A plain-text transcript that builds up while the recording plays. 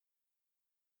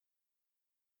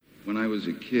When I was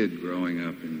a kid growing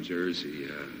up in Jersey,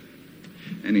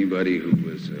 anybody who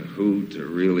was a hoot or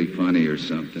really funny or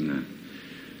something,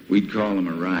 we'd call him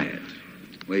a riot.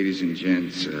 Ladies and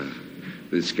gents,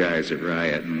 this guy's a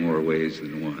riot in more ways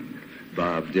than one.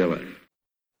 Bob Dylan.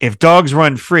 If dogs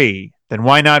run free, then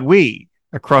why not we,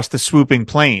 across the swooping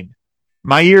plain?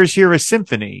 My ears hear a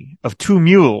symphony of two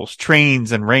mules,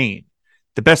 trains, and rain.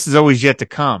 The best is always yet to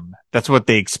come. That's what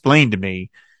they explained to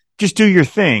me. Just do your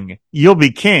thing. You'll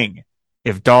be king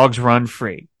if dogs run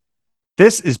free.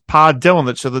 This is Pod Dylan,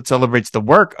 the show that celebrates the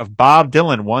work of Bob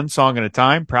Dylan, one song at a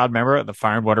time. Proud member of the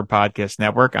Fire and Water Podcast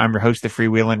Network. I'm your host, the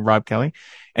freewheeling Rob Kelly.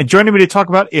 And joining me to talk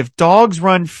about If Dogs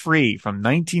Run Free from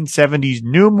 1970's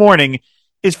New Morning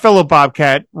is fellow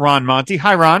Bobcat Ron Monty.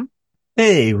 Hi, Ron.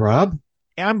 Hey, Rob.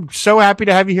 I'm so happy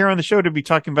to have you here on the show to be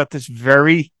talking about this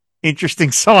very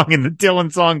interesting song in the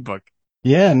Dylan songbook.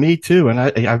 Yeah, me too. And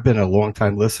I've been a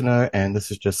long-time listener, and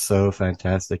this is just so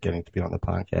fantastic getting to be on the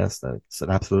podcast. It's an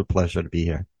absolute pleasure to be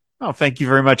here. Oh, thank you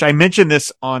very much. I mentioned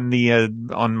this on the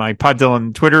on my Pod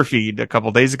Dylan Twitter feed a couple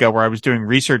of days ago, where I was doing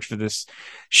research for this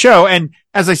show. And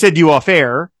as I said to you off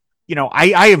air, you know,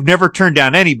 I have never turned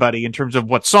down anybody in terms of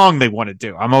what song they want to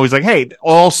do. I'm always like, hey,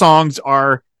 all songs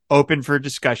are open for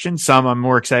discussion. Some I'm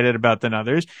more excited about than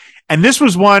others. And this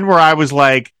was one where I was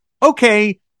like,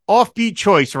 okay, offbeat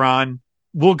choice, Ron.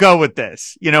 We'll go with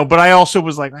this, you know, but I also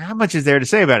was like, how much is there to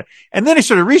say about it? And then I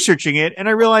started researching it and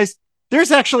I realized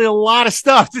there's actually a lot of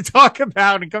stuff to talk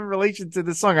about in relation to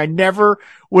this song. I never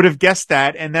would have guessed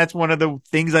that. And that's one of the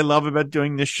things I love about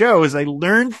doing this show is I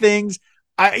learn things.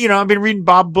 I've been reading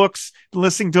Bob books,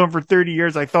 listening to him for 30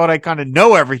 years. I thought I kind of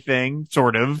know everything,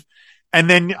 sort of. And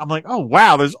then I'm like, oh,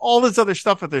 wow, there's all this other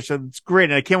stuff out there. So it's great.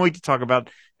 And I can't wait to talk about,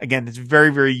 again, this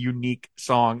very, very unique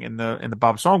song in the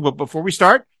Bob song. But before we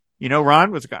start, you know,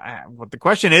 Ron, what the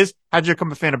question is, how'd you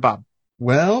become a fan of Bob?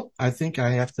 Well, I think I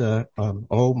have to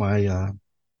owe my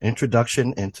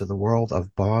introduction into the world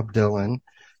of Bob Dylan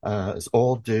is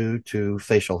all due to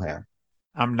facial hair.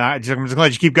 I'm just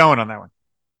glad you keep going on that one.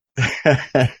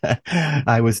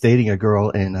 I was dating a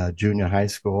girl in junior high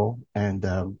school,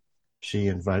 and she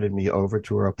invited me over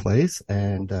to her place,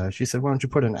 and she said, why don't you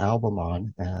put an album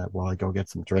on while I go get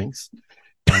some drinks?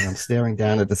 And I'm staring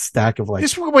down at the stack of like.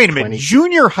 Wait a minute,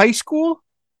 junior high school?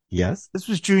 Yes. This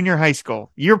was junior high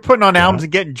school. You're putting on albums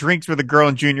and getting drinks with a girl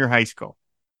in junior high school.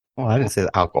 Well, I didn't say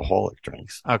alcoholic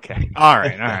drinks. Okay. All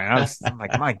right. I'm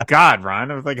like, my God,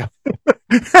 Ron. I was like,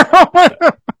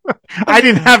 I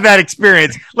didn't have that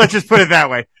experience. Let's just put it that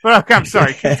way. But okay, I'm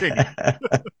sorry. Continue.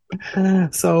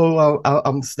 So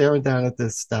I'm staring down at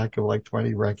this stack of like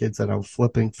 20 records, and I'm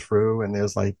flipping through, and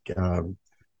there's like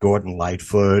Gordon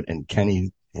Lightfoot and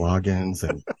Kenny Loggins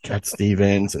and Cat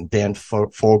Stevens and Dan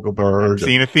Fogelberg.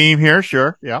 Seen a theme here,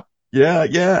 sure. Yeah.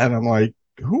 Yeah. And I'm like,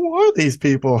 who are these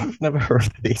people? I've never heard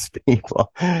of these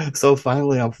people. So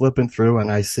finally I'm flipping through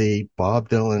and I see Bob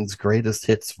Dylan's Greatest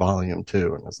Hits Volume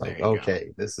 2. And I was like,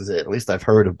 okay, this is it. At least I've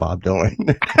heard of Bob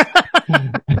Dylan.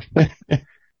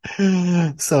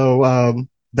 So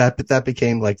that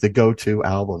became like the go-to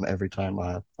album every time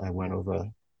I went over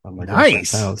on my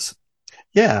girlfriend's house.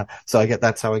 Yeah. So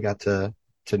that's how I got to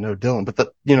know Dylan. But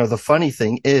the funny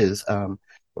thing is,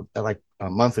 like a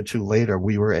month or two later,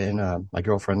 we were in, my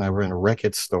girlfriend and I were in a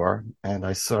record store, and I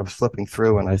was flipping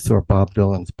through and I saw Bob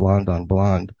Dylan's Blonde on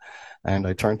Blonde. And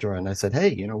I turned to her and I said,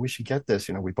 hey, we should get this.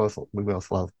 We both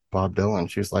love Bob Dylan.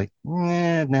 She was like,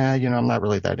 nah, I'm not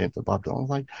really that into Bob Dylan. I was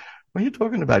like, what are you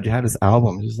talking about? You had his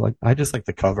album. She's like, I just like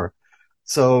the cover.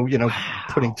 So,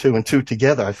 putting two and two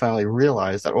together, I finally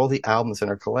realized that all the albums in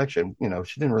her collection,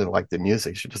 she didn't really like the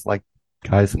music. She just liked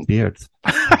guys and beards.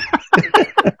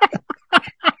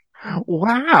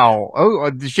 Wow. Oh,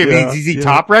 does she have ZZ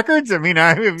Top records? I mean,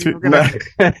 I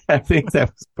think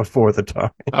that was before the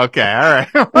time. Okay. All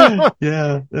right.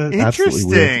 Yeah.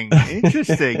 Interesting.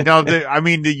 No,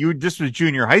 this was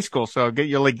junior high school. So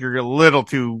you're a little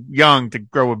too young to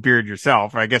grow a beard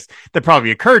yourself. I guess that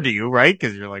probably occurred to you, right?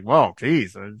 Cause you're like, well,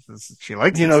 geez, she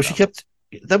likes,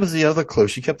 that was the other clue.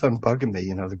 She kept on bugging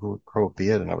me, to grow a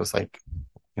beard. And I was like,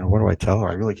 what do I tell her?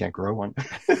 I really can't grow one.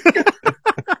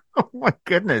 Oh my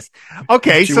goodness.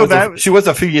 Okay. She was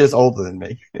a few years older than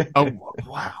me. Oh,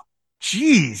 wow.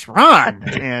 Jeez, Ron.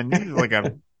 Man, this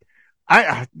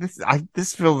is like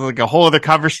this feels like a whole other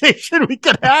conversation we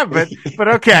could have, but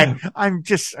okay. All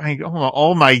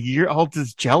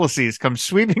this jealousy has come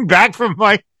sweeping back from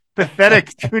my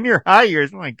pathetic junior high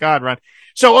years. Oh my God, Ron.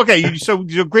 So, okay. So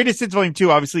Greatest Hits Volume 2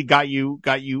 obviously got you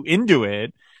into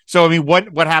it. So, I mean,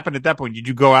 what happened at that point? Did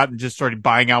you go out and just started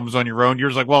buying albums on your own? You're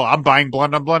just like, well, I'm buying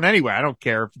Blonde on Blonde anyway. I don't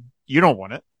care if you don't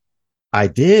want it. I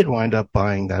did wind up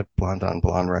buying that Blonde on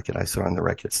Blonde record I saw in the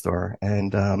record store,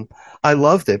 and I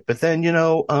loved it. But then,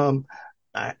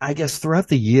 I guess throughout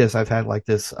the years I've had like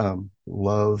this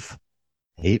love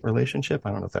hate relationship.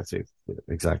 I don't know if that's the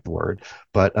exact word,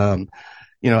 but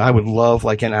I would love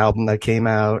like an album that came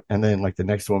out, and then like the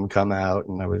next one would come out,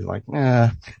 and I was like,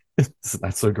 nah, it's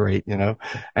not so great, And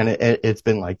it's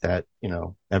been like that,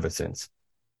 ever since.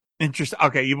 Interesting.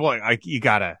 Okay, you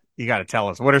gotta tell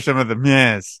us, what are some of the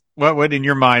mehs? What in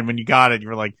your mind when you got it, you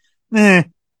were like, eh,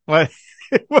 what?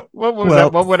 What was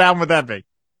that? Well, What album would that be?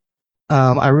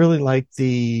 I really like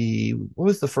what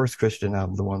was the first Christian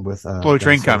album? The one with Slow God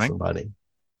Train Save Coming. Somebody.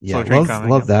 Yeah, Slow Train Coming.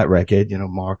 love Yeah. that record.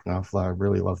 Mark Knopfler. I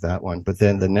really love that one. But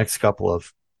then the next couple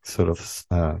of sort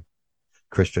of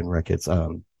Christian records,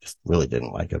 just really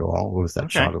didn't like at all. What was that?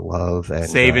 Okay. Shot of Love and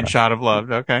Save and Shot of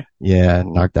Love. Okay. yeah,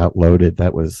 Knocked Out Loaded.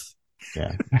 That was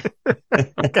yeah.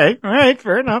 Okay. All right.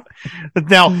 Fair enough. But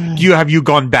now, have you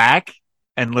gone back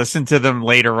and listened to them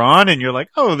later on, and you're like,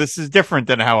 oh, this is different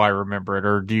than how I remember it,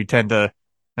 or do you tend to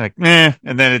like, and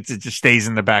then it just stays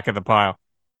in the back of the pile?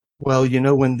 Well,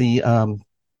 when the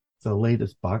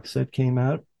latest box set came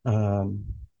out,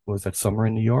 was that Summer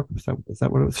in New York? Was that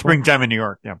what it was called? Springtime in New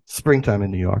York. Yeah. Springtime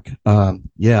in New York.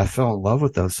 Yeah, I fell in love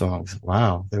with those songs.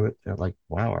 Wow. They're like,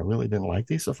 wow, I really didn't like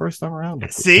these the first time around.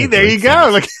 See, there great you go.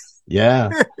 songs. Like, Yeah.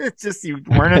 it's just you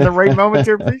weren't in the right moment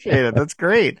to appreciate it. That's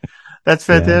great. That's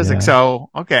fantastic. Yeah. So,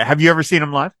 okay, have you ever seen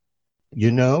him live?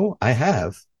 I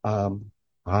have.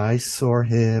 I saw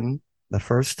him the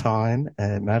first time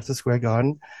at Madison Square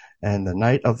Garden and the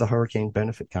night of the Hurricane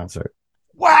benefit concert.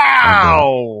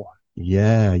 Wow.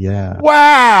 Yeah.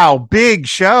 Wow. Big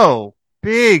show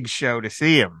to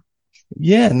see him.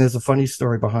 Yeah, and there's a funny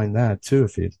story behind that too,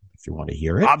 if you want to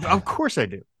hear it. Of course I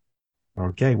do.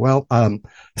 Okay, well,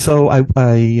 so I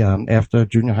after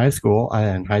junior high school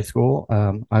and high school,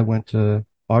 I went to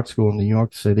art school in New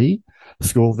York City,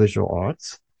 School of Visual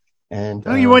Arts, and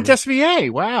Oh, you went to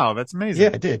SVA. Wow, that's amazing.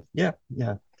 yeah, I did, yeah,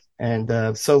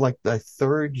 and so like the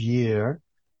third year,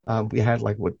 we had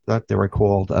like what they were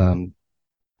called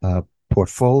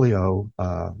portfolio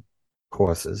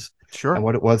courses, Sure. and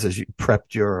what it was is you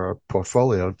prepped your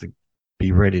portfolio to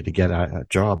be ready to get a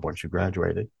job once you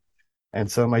graduated. And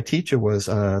so my teacher was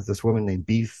this woman named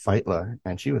Bea Feitler,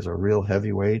 and she was a real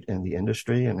heavyweight in the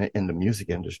industry and in the music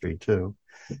industry too.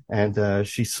 And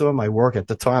she saw my work at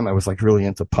the time. I was like really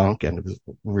into punk and was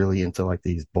really into like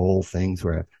these bold things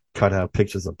where I cut out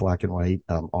pictures of black and white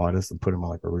artists and put them on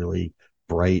like a really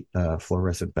bright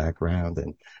fluorescent background,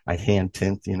 and I'd hand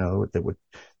tint, it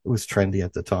was trendy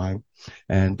at the time.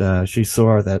 And she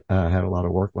saw that I had a lot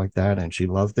of work like that, and she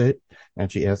loved it,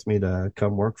 and she asked me to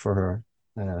come work for her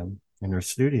in her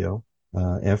studio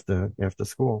after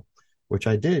school, which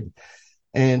I did.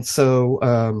 And so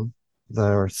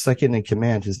the second in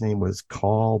command, his name was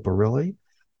Carl Barilli.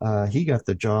 He got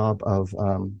the job of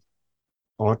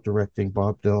art directing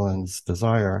Bob Dylan's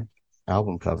Desire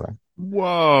album cover.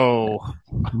 Whoa.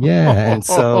 Yeah, and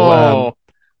so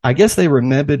I guess they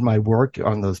remembered my work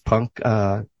on those punk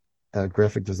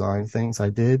graphic design things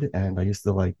I did, and I used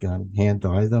to like hand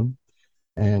dye them.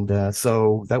 And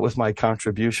so that was my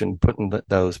contribution, putting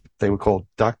those, they were called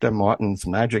Dr. Martin's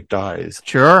Magic Dyes.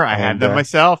 Sure, I had them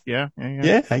myself. Yeah.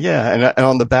 Yeah. And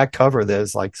on the back cover,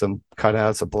 there's like some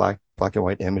cutouts of black and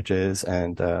white images,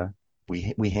 and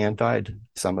we hand dyed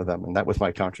some of them, and that was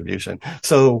my contribution.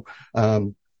 So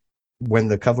when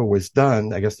the cover was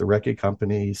done, I guess the record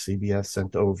company, CBS,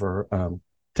 sent over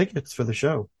tickets for the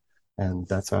show, and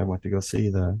that's how I went to go see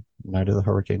the Night of the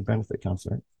Hurricane benefit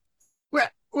concert.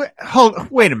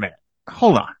 Wait a minute.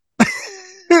 Hold on.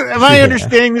 Am I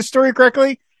understanding this story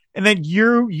correctly? And then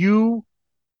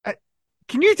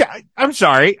I'm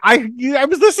sorry. I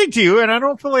was listening to you, and I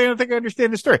don't think I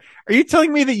understand the story. Are you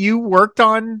telling me that you worked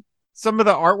on some of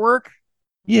the artwork?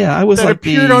 Yeah, I was that like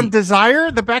appeared on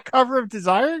Desire, the back cover of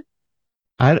Desire.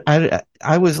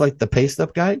 I was like the paste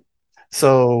up guy,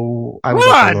 so I was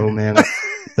like the low man,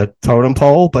 the totem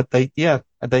pole. But they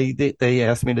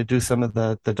asked me to do some of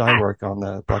the dye work on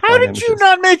the black. How did you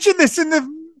not mention this in the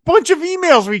bunch of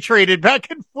emails we traded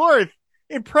back and forth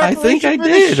in preparation? I think I for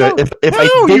did. If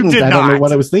I didn't, I don't know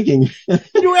what I was thinking.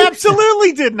 You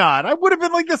absolutely did not. I would have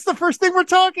been like, "That's the first thing we're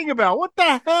talking about." What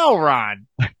the hell, Ron?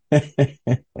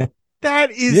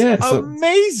 That is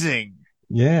amazing.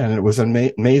 Yeah, and it was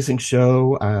an amazing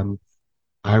show.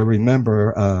 I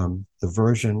remember the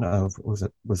version of was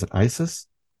it Isis?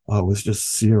 Oh, it was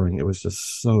just searing. It was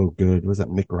just so good. It was that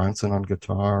Mick Ronson on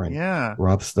guitar and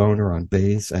Rob Stoner on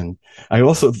bass. And I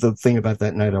also, the thing about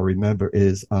that night I remember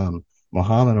is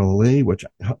Muhammad Ali,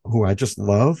 who I just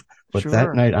love, But Sure.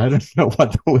 that night, I don't know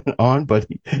what went on, but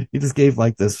he just gave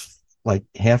like this like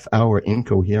half hour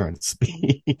incoherent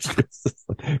speech. It's just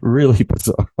really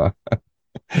bizarre. Wow.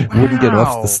 Wouldn't get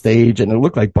off the stage, and it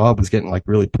looked like Bob was getting like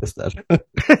really pissed at him.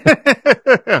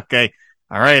 Okay.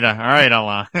 All right. All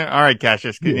right,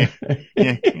 Cassius. Yeah.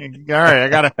 All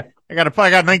right. I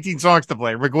got 19 songs to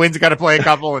play. Rick Wynn's got to play a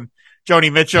couple, and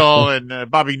Joni Mitchell and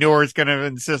Bobby Noor is going to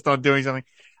insist on doing something.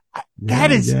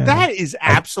 That is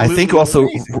absolutely. I think also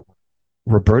amazing.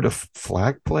 Roberta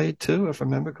Flack played too, if I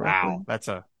remember correctly. Wow, that's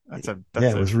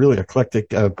it was really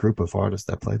eclectic group of artists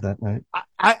that played that night.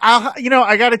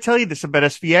 I got to tell you this about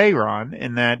SVA, Ron,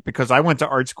 in that because I went to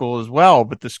art school as well,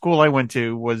 but the school I went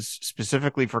to was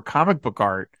specifically for comic book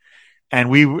art,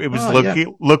 and it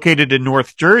was located in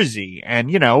North Jersey, and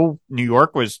New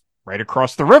York was right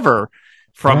across the river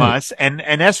from us, and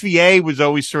SVA was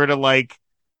always sort of like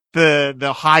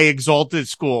the high exalted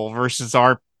school versus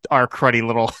our cruddy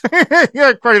little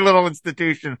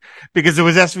institution, because it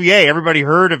was SVA. Everybody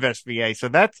heard of SVA. So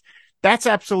that is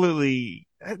absolutely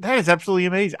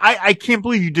amazing. I can't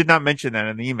believe you did not mention that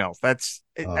in the emails.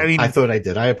 I thought I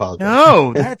did. I apologize.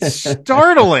 No, that's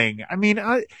startling. I mean,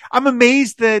 I'm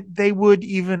amazed that they would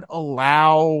even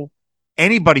allow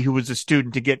anybody who was a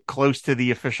student to get close to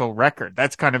the official record.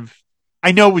 That's kind of,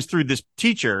 I know it was through this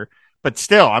teacher, but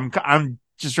still, I'm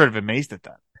just sort of amazed at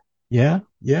that. Yeah.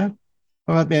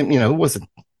 Well, I mean, it wasn't.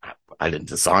 I didn't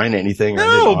design anything.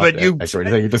 No, but you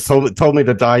just told me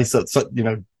to die. So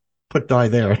put die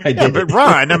there. I did. But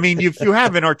Ron, I mean, if you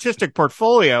have an artistic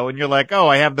portfolio and you're like, oh,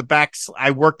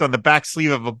 I worked on the back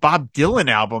sleeve of a Bob Dylan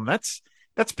album. That's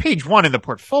page 1 in the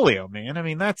portfolio, man. I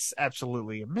mean, that's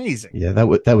absolutely amazing. Yeah,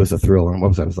 that was a thrill. And what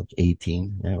was I? I was like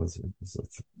 18. Yeah, it was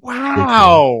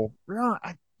wow.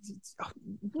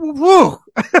 Woo.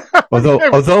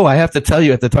 although I have to tell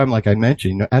you, at the time, like I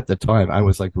mentioned, at the time I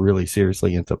was like really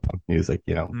seriously into punk music.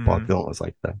 Bob Dylan was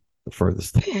like the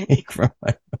furthest thing from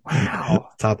my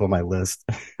top of my list.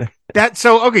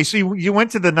 So you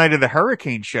went to the Night of the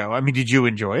Hurricane show. I mean, did you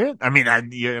enjoy it? I mean,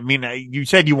 you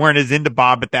said you weren't as into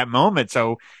Bob at that moment,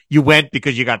 so you went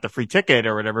because you got the free ticket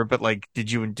or whatever. But like,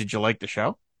 did you like the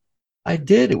show? I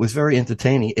did. It was very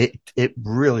entertaining. It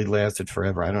really lasted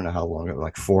forever. I don't know how long. It was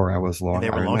like 4 hours long. And they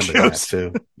were I long remember shows.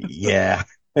 that too. Yeah.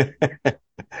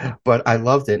 But I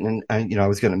loved it. And I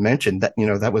was going to mention that,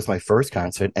 that was my first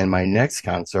concert, and my next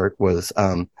concert was,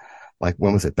 like,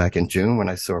 when was it? Back in June, when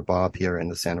I saw Bob here in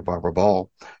the Santa Barbara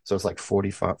Bowl. So it's like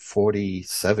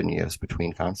 47 years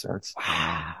between concerts.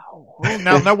 Wow.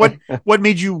 Now what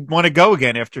made you want to go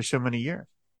again after so many years?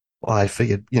 Well, I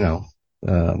figured,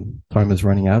 time is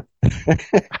running out.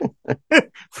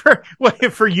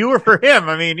 for you or for him?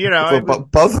 I mean,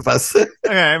 both of us.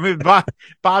 I mean,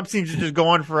 Bob seems to just go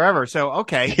on forever. So,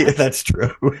 okay. Yeah, that's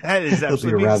true. That is absolutely.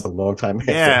 He'll be around a long time.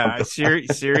 Yeah,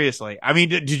 seriously. I mean,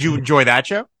 did you enjoy that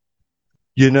show?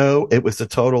 It was a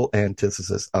total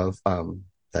antithesis of,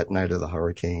 that Night of the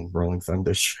Hurricane Rolling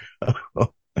Thunder show.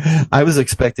 I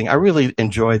really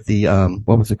enjoyed the,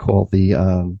 what was it called?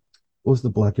 What was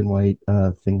the black and white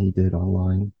thing he did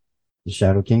online? The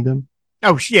Shadow Kingdom?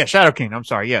 Oh, yeah, Shadow Kingdom. I'm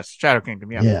sorry. Yes, Shadow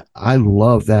Kingdom. Yeah. Yeah, I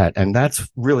love that. And that's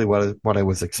really what I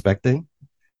was expecting.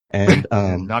 And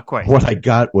not quite. What I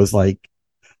got was like,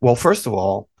 well, first of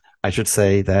all, I should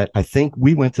say that I think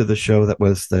we went to the show that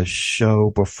was the show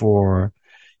before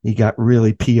he got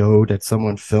really PO'd at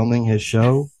someone filming his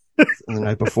show the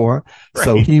night before. Right.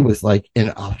 So he was like in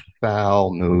a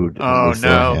foul mood. Oh,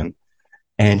 no. Him.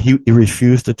 And he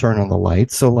refused to turn on the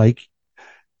lights. So like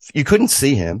you couldn't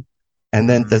see him. And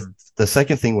then the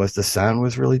second thing was the sound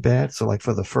was really bad. So like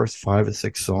for the first 5 or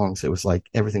 6 songs, it was like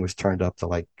everything was turned up to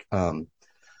like,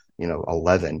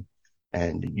 11,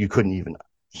 and you couldn't even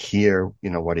hear,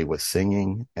 what he was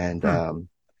singing. And,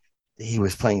 he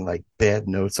was playing like bad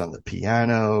notes on the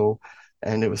piano,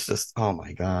 and it was just, oh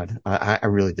my God. I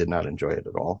really did not enjoy it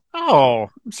at all. Oh,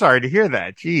 I'm sorry to hear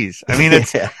that. Jeez. I mean,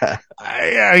 it's,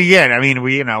 I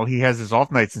mean, he has his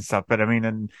off nights and stuff, but I mean,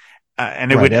 and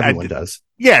it right, would, everyone does.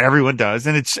 Yeah, everyone does.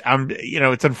 And it's,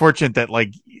 it's unfortunate that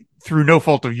like through no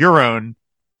fault of your own,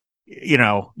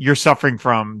 you're suffering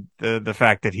from the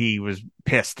fact that he was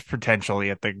pissed potentially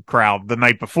at the crowd the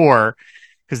night before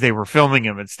because they were filming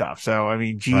him and stuff. So, I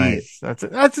mean, geez, right.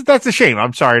 That's a shame.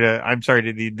 I'm sorry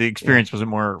the experience wasn't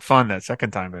more fun that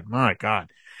second time, but my God.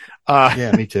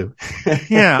 Yeah, me too.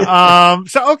 Yeah.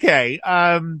 So, okay.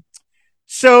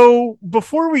 So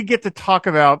before we get to talk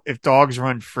about if dogs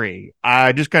run free,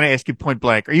 I'm just going to ask you point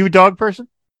blank. Are you a dog person?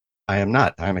 I am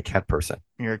not. I'm a cat person.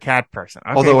 You're a cat person.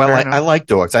 Okay, Although fair I enough. like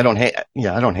dogs. I don't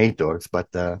hate dogs, but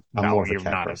I'm No, more of a you're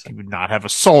cat not. person. You would not have a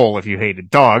soul if you hated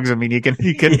dogs. I mean, you can.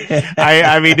 Yeah.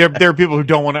 I mean, there are people who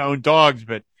don't want to own dogs,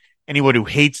 but anyone who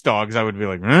hates dogs, I would be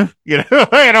like, huh?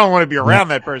 I don't want to be Yeah. around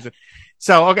that person.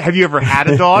 So, okay, have you ever had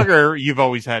a dog, or you've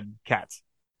always had cats?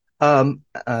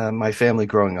 My family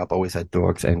growing up always had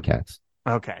dogs and cats.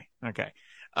 Okay. Okay.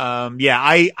 Yeah,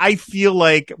 I feel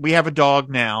like we have a dog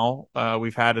now.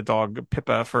 We've had a dog,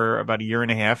 Pippa, for about a year and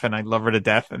a half, and I love her to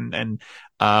death.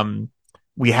 Um,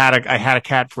 I had a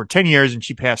cat for 10 years and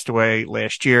she passed away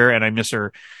last year and I miss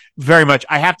her very much.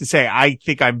 I have to say, I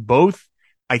think I'm both.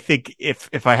 I think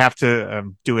if I have to,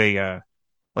 do a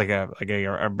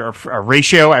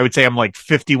ratio, I would say I'm like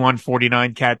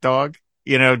 51-49 cat dog.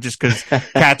 Just because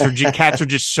cats are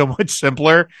just so much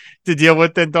simpler to deal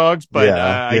with than dogs. But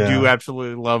Yeah, I do yeah.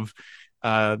 absolutely love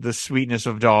the sweetness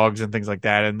of dogs and things like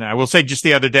that. And I will say, just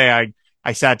the other day,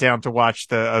 I sat down to watch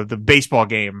the baseball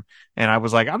game, and I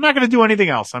was like, I'm not going to do anything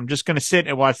else. I'm just going to sit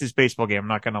and watch this baseball game. I'm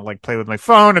not going to like play with my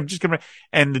phone. I'm just going to.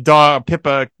 And the dog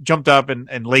Pippa jumped up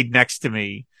and laid next to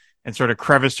me and sort of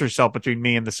creviced herself between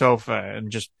me and the sofa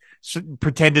and just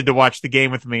pretended to watch the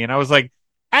game with me. And I was like,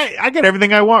 I got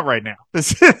everything I want right now.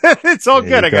 It's all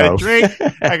There good. you I got a go. drink.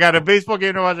 I got a baseball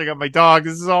game to watch. I got my dog.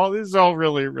 This is all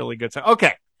really, really good stuff.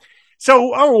 Okay. So,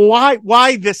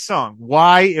 why this song?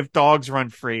 Why If Dogs Run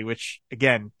Free, which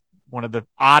again, one of the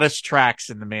oddest tracks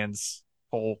in the man's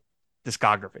whole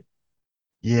discography.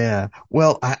 Yeah.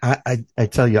 Well, I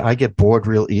tell you, I get bored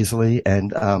real easily,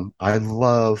 and I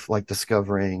love like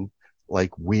discovering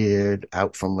like weird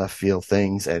out from left field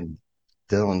things, and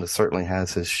Dylan certainly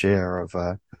has his share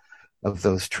of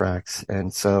those tracks.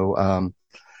 And so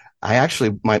I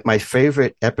actually my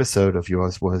favorite episode of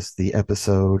yours was the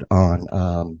episode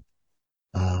on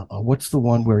what's the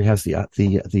one where he has the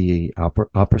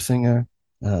opera singer,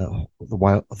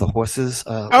 the horses,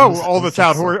 Oh, what is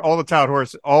that song? all the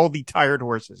tired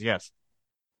horses. Yes.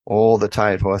 All the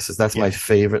Tired Horses. That's my Yes.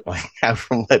 favorite, like out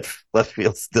from left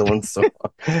field Dylan song.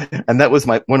 And that was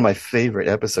one of my favorite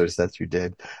episodes that you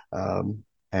did.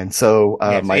 And so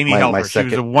Yes. Amy my Helfer. She was a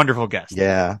second, wonderful guest.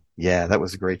 yeah, that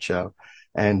was a great show.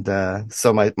 And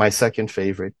so my second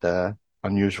favorite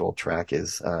unusual track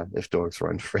is If Dogs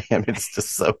Run Free. I mean, it's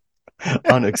just so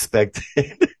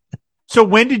unexpected. So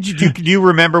when did do you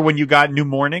remember when you got New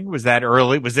Morning? Was that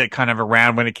early? Was it kind of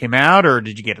around when it came out, or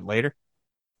did you get it later?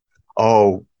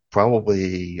 Oh,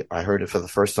 probably I heard it for the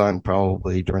first time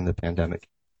probably during the pandemic.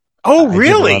 Oh, I did a lot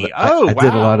really? of Oh, I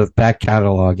did a lot wow. of back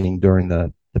cataloging during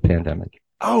the pandemic.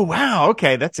 Oh, wow.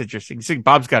 Okay, that's interesting. See,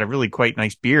 Bob's got a really quite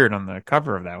nice beard on the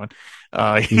cover of that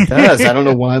one. He does. I don't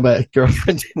know why my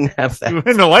girlfriend didn't have You that.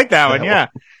 wouldn't have liked that one, that one. yeah.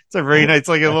 It's a very nice,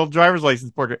 like a little driver's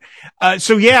license portrait.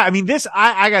 So yeah, I mean,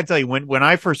 I gotta tell you, when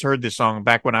I first heard this song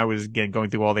back when I was again going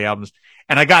through all the albums,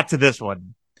 and I got to this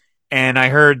one, and I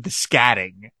heard the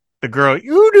scatting, the girl,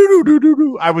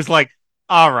 I was like,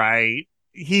 all right,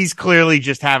 he's clearly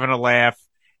just having a laugh.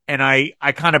 And I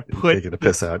kind of put Taking a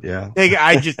piss out, yeah.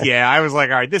 I was like,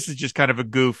 all right, this is just kind of a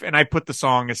goof. And I put the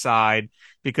song aside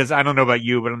because I don't know about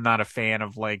you, but I'm not a fan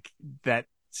of like that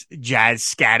jazz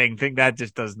scatting thing. That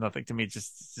just does nothing to me. It's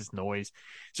just noise.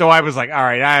 So I was like, all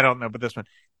right, I don't know about this one.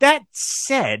 That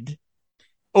said,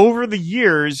 over the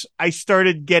years, I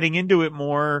started getting into it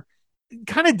more,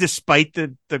 kind of despite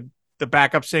the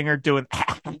backup singer doing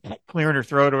clearing her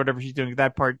throat or whatever she's doing.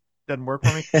 That part doesn't work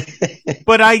for me.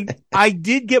 But I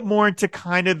did get more into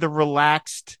kind of the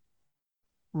relaxed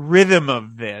rhythm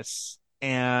of this.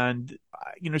 And,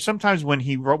 sometimes when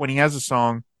he has a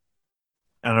song,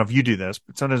 I don't know if you do this,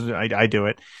 but sometimes I do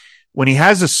it. When he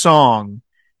has a song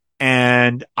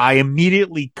and I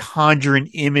immediately conjure an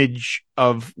image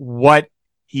of what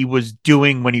he was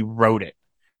doing when he wrote it.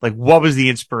 Like, what was the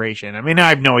inspiration? I mean, I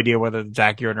have no idea whether it's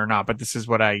accurate or not, but this is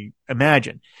what I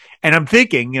imagine. And I'm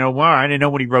thinking, well, I didn't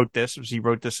know when he wrote this. He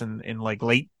wrote this in like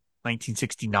late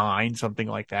 1969, something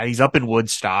like that. He's up in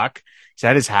Woodstock. He's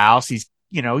at his house. He's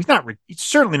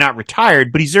certainly not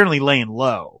retired, but he's certainly laying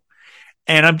low.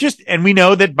 And we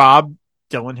know that Bob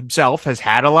Dylan himself has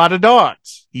had a lot of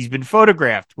dogs. He's been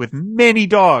photographed with many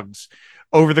dogs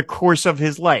over the course of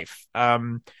his life.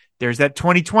 There's that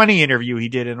 2020 interview he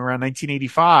did in around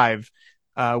 1985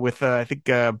 with I think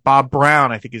Bob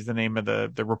Brown, I think is the name of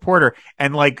the reporter,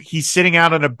 and like he's sitting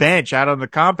out on a bench out on the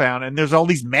compound, and there's all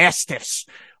these mastiffs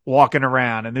walking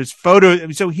around, and there's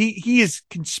photos. So he is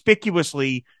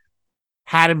conspicuously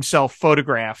had himself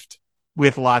photographed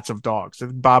with lots of dogs.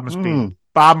 So Bob must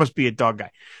be a dog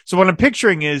guy. So what I'm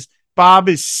picturing is Bob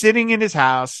is sitting in his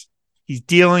house. He's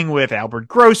dealing with Albert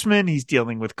Grossman. He's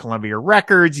dealing with Columbia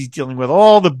Records. He's dealing with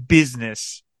all the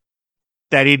business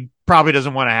that he'd probably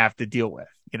doesn't want to have to deal with.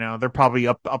 They're probably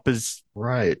up his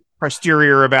Right.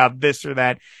 posterior about this or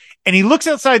that. And he looks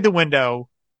outside the window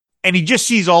and he just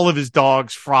sees all of his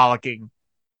dogs frolicking,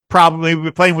 probably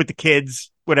playing with the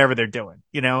kids, whatever they're doing,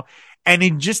 And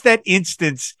in just that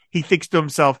instance, he thinks to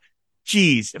himself,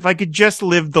 geez, if I could just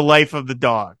live the life of the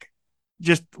dog,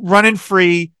 just running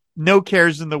free, no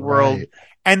cares in the world. Right.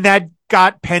 And that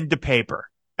got pen to paper.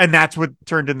 And that's what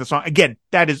turned in the song. Again,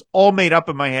 that is all made up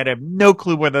in my head. I have no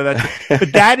clue whether that's,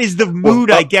 but that is the mood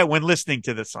I get when listening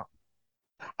to this song.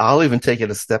 I'll even take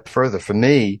it a step further. For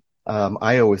me,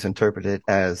 I always interpret it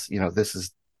as, this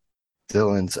is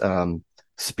Dylan's,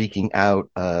 speaking out,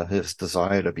 his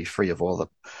desire to be free of all the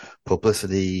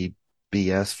publicity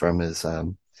BS from his,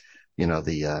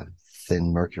 the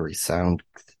Thin Mercury Sound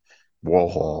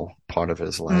Warhol part of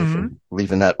his life, and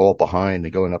leaving that all behind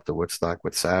and going up to Woodstock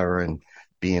with Sarah and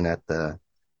being at the,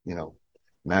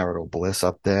 marital bliss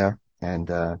up there. And,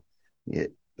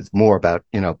 it's more about,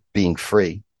 being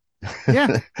free.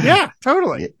 Yeah,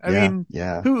 totally. I mean,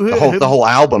 the whole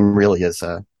album really is,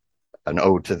 an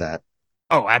ode to that.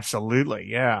 Oh, absolutely.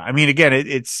 Yeah. I mean, again,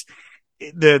 it's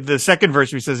the second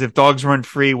verse, he says, if dogs run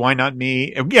free, why not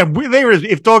me? Yeah.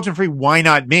 If dogs run free, why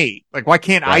not me? Like, why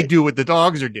can't I do what the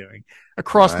dogs are doing?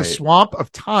 Across the swamp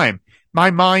of time, my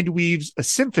mind weaves a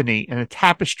symphony and a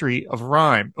tapestry of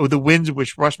rhyme. Oh, the winds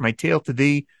which rush my tale to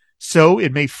thee, so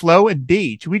it may flow and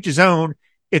be. To each his own,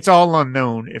 it's all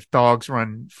unknown if dogs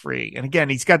run free. And again,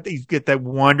 he's got that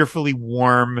wonderfully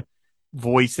warm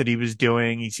voice that he was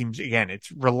doing. He seems, again, it's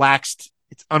relaxed.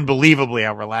 It's unbelievably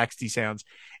how relaxed he sounds.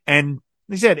 And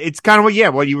he said, it's kind of what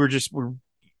you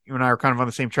and I were kind of on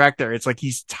the same track there. It's like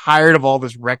he's tired of all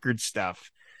this record stuff,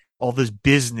 all this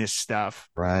business stuff.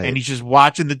 Right. And he's just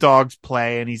watching the dogs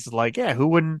play. And he's like, yeah,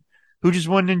 who just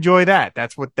wouldn't enjoy that?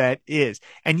 That's what that is.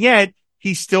 And yet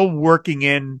he's still working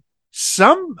in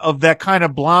some of that kind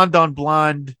of blonde on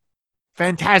blonde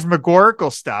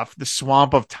phantasmagorical stuff, the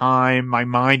swamp of time, my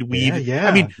mind weaves.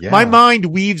 My mind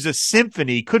weaves a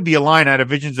symphony, could be a line out of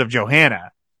Visions of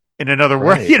Johanna in another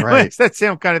word, it's that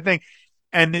same kind of thing.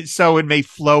 And so it may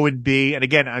flow and be. And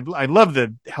again, I love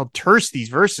how terse these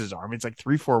verses are. I mean, it's like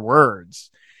 3-4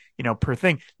 words, per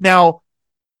thing. Now,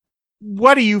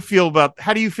 how do you feel about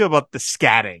the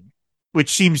scatting, which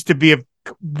seems to be a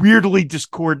weirdly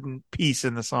discordant piece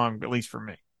in the song, at least for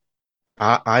me?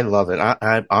 I love it.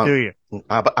 Do you?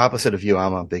 Opposite of you,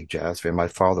 I'm a big jazz fan. My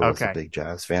father was a big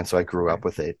jazz fan, so I grew up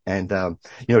with it. And,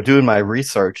 doing my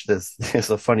research, there's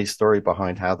a funny story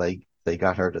behind how they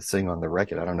got her to sing on the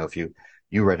record. I don't know if you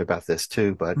read about this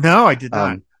too, but. No, I did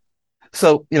not.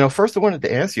 So, first I wanted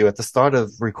to ask you at the start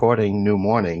of recording New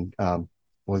Morning, what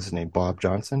was his name? Bob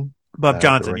Johnson? Bob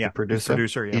Johnson,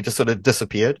 producer. Yeah. He just sort of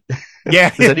disappeared.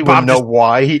 Yeah. Does anyone know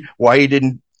why he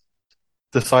didn't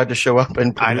decide to show up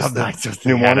and produce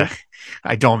New Morning?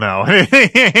 I don't know.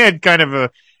 They had kind of a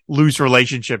loose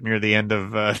relationship near the end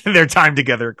of their time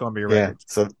together at Columbia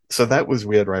Records. So that was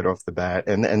weird right off the bat.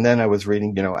 And then I was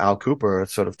reading, Al Kooper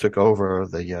sort of took over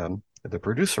the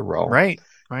producer role. Right.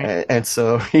 And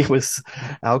so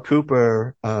Al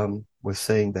Kooper was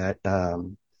saying that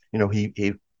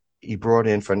he brought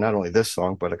in for not only this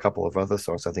song, but a couple of other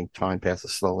songs. I think Time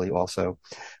Passes Slowly also,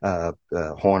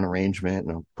 horn arrangement,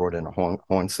 and brought in a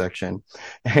horn section.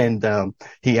 And,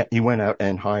 he went out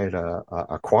and hired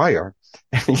a choir.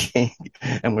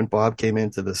 And when Bob came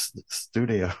into the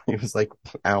studio, he was like,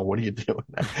 Al, what are you doing?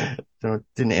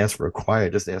 Didn't ask for a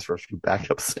choir, just asked for a few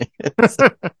backup singers.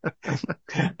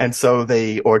 And so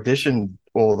they auditioned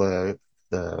all the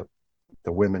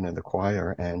women in the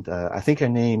choir. And, I think her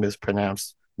name is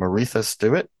pronounced Maritha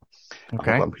Stewart.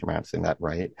 Okay. I hope I'm pronouncing that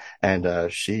right.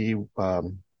 And she,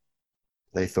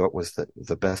 they thought was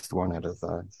the best one out of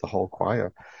the whole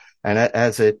choir. And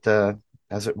as it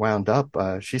wound up,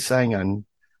 she sang on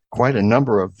quite a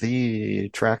number of the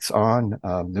tracks on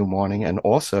New Morning, and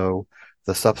also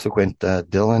the subsequent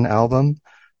Dylan album,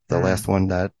 the last one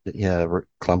that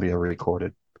Columbia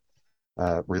recorded,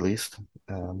 released.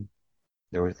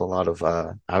 There was a lot of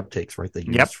outtakes, right? They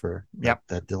used for that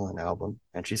Dylan album,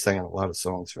 and she sang a lot of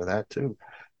songs for that too.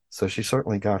 So she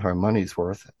certainly got her money's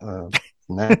worth from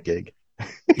that gig.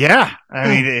 Yeah, I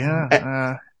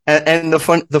mean, and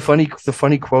the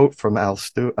funny quote from Al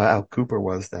Kooper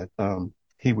was that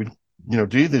he would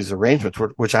do these arrangements,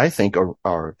 which I think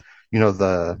are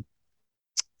the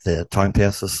Time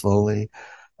Passes Slowly,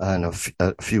 and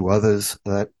a few others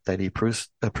that he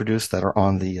produced that are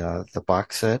on the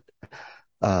box set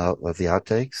of the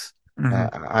outtakes.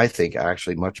 I think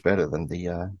actually much better than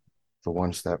the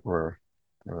ones that were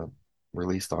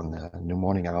released on the New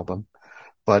Morning album.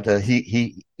 But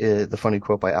the funny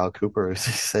quote by Al Cooper is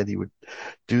he said he would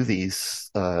do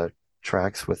these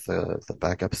tracks with the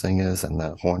backup singers and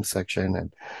the horn section,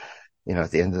 and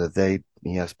at the end of the day,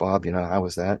 he asked Bob, how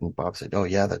was that? And Bob said, "Oh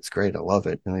yeah, that's great, I love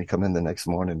it." And then he come in the next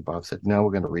morning, and Bob said, "No,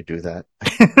 we're going to redo that."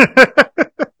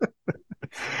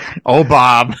 Oh,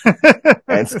 Bob.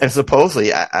 and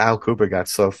supposedly Al Cooper got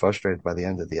so frustrated by the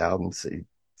end of the album,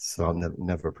 so I'll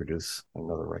never produce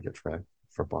another reggae track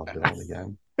for Bob Dylan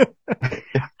again.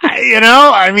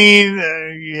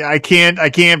 I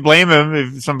can't blame him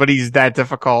if somebody's that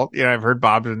difficult. I've heard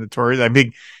Bob's notorious. I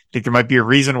think there might be a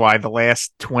reason why the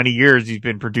last 20 years he's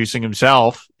been producing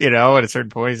himself, at a certain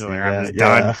point, he's like, I'm just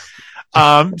done.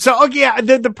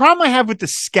 The problem I have with the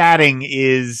scatting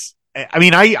is,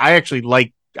 I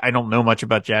actually I don't know much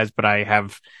about jazz, but I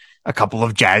have a couple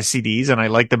of jazz CDs and I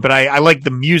like them, but I like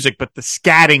the music, but the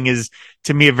scatting is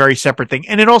to me a very separate thing.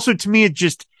 And it also, to me,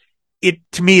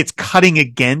 it's cutting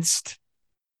against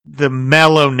the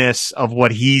mellowness of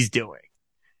what he's doing.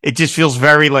 It just feels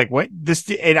very like what this,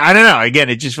 and I don't know. Again,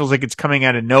 it just feels like it's coming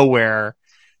out of nowhere.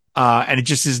 And it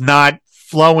just is not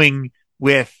flowing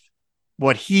with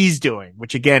what he's doing,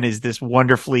 which again is this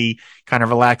wonderfully kind of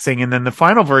relaxing. And then the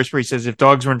final verse where he says, "If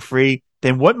dogs run free,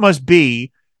 then what must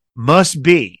be, must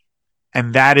be.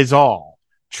 And that is all.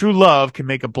 True love can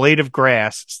make a blade of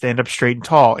grass stand up straight and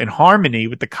tall in harmony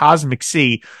with the cosmic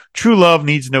sea. True love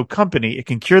needs no company. It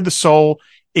can cure the soul.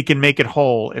 It can make it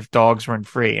whole if dogs run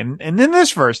free." And then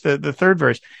this verse, the third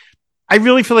verse, I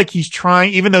really feel like he's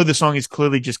trying, even though the song is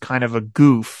clearly just kind of a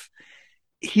goof,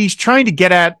 he's trying to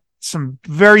get at some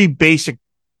very basic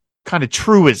kind of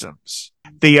truisms.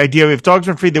 The idea of if dogs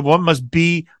run free, then what must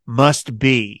be, must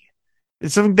be.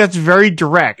 It's something that's very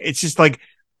direct. It's just like,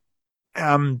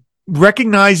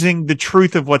 recognizing the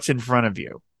truth of what's in front of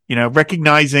you,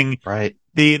 recognizing right.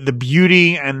 the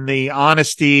beauty and the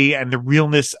honesty and the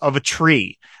realness of a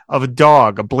tree, of a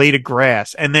dog, a blade of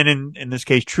grass. And then in this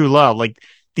case, true love, like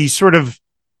these sort of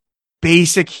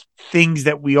basic things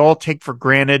that we all take for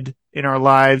granted in our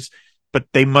lives, but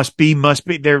they must be,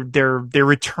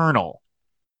 they're eternal.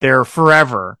 They're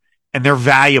forever and they're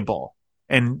valuable.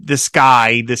 And this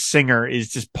guy, this singer is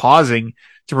just pausing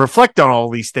to reflect on all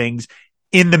these things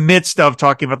in the midst of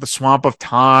talking about the swamp of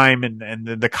time and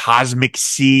the cosmic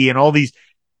sea and all these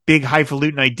big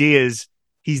highfalutin ideas.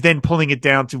 He's then pulling it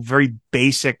down to very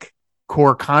basic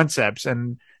core concepts.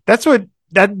 And that's what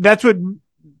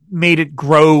made it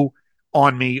grow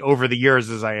on me over the years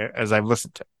as I've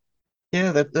listened to.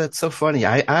 Yeah, that's so funny.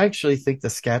 I actually think the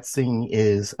scat singing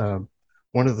is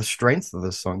one of the strengths of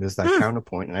this song is that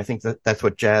counterpoint. And I think that's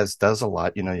what jazz does a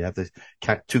lot. You have the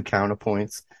two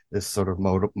counterpoints, this sort of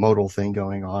modal thing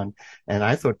going on. And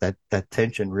I thought that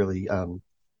tension really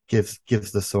gives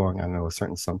the song, I don't know, a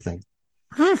certain something.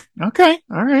 Okay.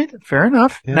 All right. Fair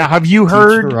enough. Yeah. Now, have you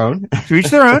heard to each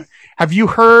their own? Have you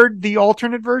heard the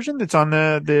alternate version that's on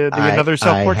the another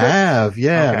self-portrait? I have,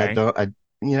 yeah. Okay.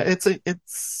 It's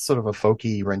sort of a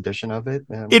folky rendition of it.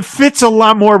 It fits a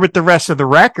lot more with the rest of the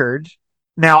record.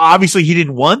 Now, obviously, he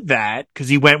didn't want that because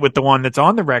he went with the one that's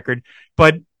on the record,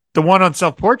 but the one on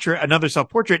another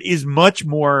self-portrait, is much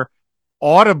more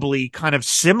audibly kind of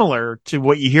similar to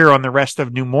what you hear on the rest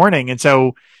of New Morning. And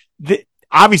so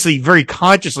obviously very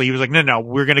consciously, he was like, no,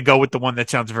 we're going to go with the one that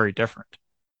sounds very different.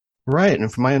 Right.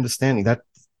 And from my understanding, that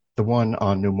the one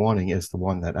on New Morning is the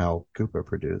one that Al Cooper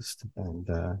produced.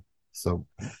 And so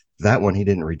that one he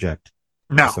didn't reject.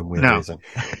 No. Reason.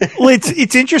 Well,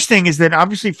 it's interesting is that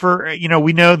obviously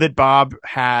we know that Bob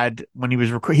had, when he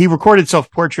was he recorded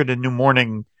Self-Portrait and New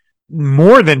Morning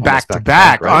more than back to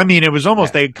back. Right? I mean, it was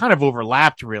almost, they kind of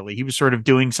overlapped really. He was sort of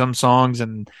doing some songs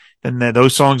and then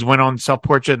those songs went on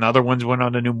Self-Portrait and the other ones went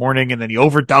on to New Morning and then he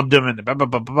overdubbed them and blah, blah,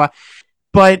 blah, blah, blah.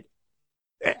 But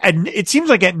and it seems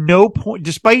like at no point,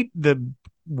 despite the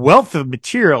wealth of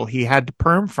material he had to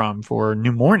perm from for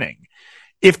New Morning,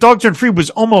 If Dogs Run Free was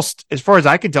almost, as far as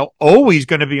I can tell, always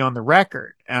going to be on the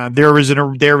record. There was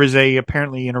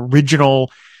apparently an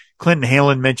original, Clinton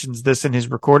Halen mentions this in his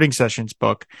recording sessions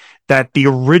book, that the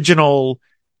original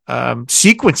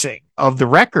sequencing of the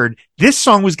record, this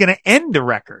song was going to end the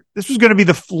record. This was going to be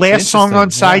the last song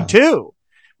on side 2,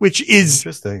 which is,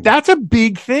 that's a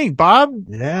big thing. Bob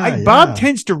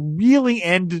tends to really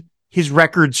end his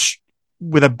records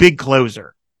with a big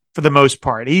closer for the most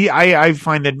part. I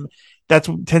find that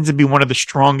tends to be one of the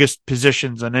strongest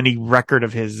positions on any record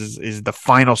of his is the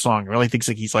final song. He really thinks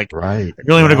like he's like, right. I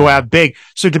really want to go out big.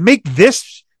 So to make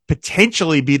this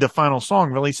potentially be the final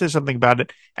song really says something about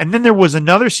it. And then there was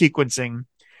another sequencing,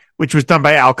 which was done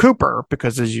by Al Cooper,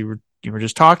 because as you were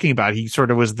just talking about, he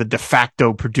sort of was the de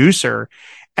facto producer.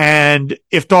 And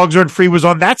If Dogs Run Free was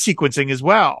on that sequencing as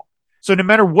well. So no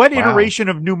matter what iteration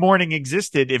of New Morning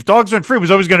existed, If Dogs Run Free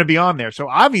was always going to be on there. So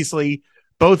obviously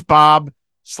both Bob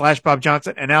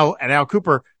Johnson and Al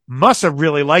Cooper must have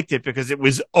really liked it because it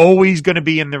was always going to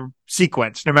be in the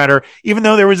sequence, no matter, even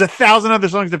though there was 1,000 other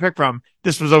songs to pick from,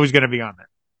 this was always going to be on there.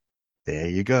 There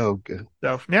you go. Good.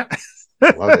 So yeah.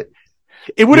 Love it.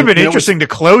 It would have been interesting to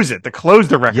close it. To close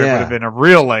the record would have been a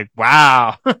real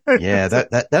wow. Yeah,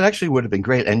 that actually would have been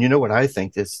great. And you know what I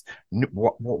think is,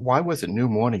 why was it New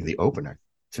Morning the opener?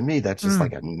 To me, that's just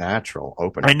like a natural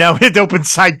opener. I know it opened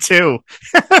side 2.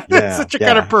 That's such a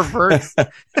kind of perverse.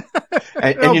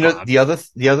 and you know, the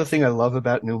other thing I love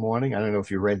about New Morning, I don't know if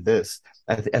you read this.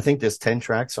 I think there's 10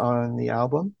 tracks on the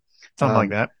album. Something like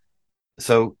that.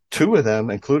 So 2 of them,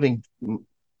 including,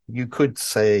 you could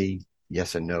say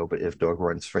yes and no, but If Dog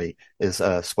Runs Free is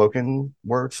a spoken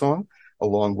word song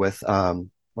along with,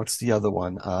 what's the other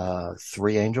one?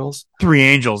 3 Angels. 3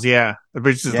 Angels. Yeah.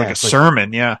 Which is like a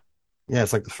sermon. Yeah. Yeah.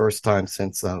 It's like the first time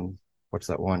since, what's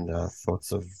that one?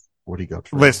 Thoughts of Woody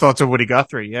Guthrie. Last Thoughts of Woody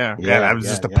Guthrie. Yeah. That was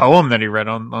just a poem that he read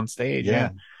on stage. Yeah.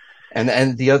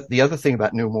 And the other thing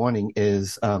about New Morning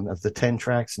is, of the 10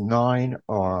 tracks, 9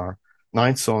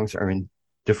 songs are in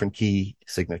different key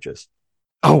signatures.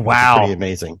 Oh, wow. Pretty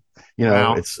amazing. You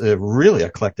know, it's a really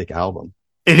eclectic album.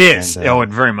 It is. And, it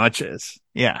very much is.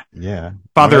 Yeah. Yeah.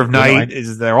 Father of Night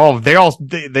is, they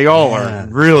all are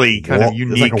really kind of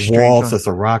unique. There's like a waltz, there's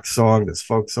a rock song, there's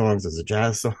folk songs, there's a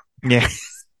jazz song. Yeah.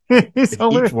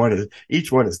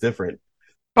 each one is different.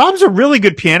 Bob's a really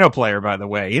good piano player, by the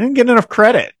way. He didn't get enough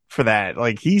credit for that.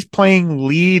 Like, he's playing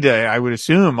lead, I would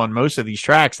assume, on most of these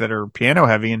tracks that are piano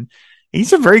heavy, and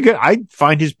he's I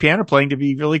find his piano playing to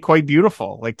be really quite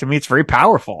beautiful. Like, to me, it's very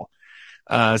powerful.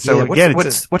 What's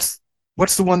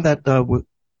the one that,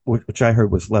 which I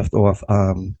heard was left off,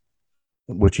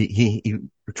 which he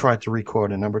tried to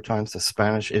record a number of times. The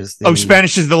Spanish is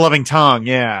the Loving Tongue.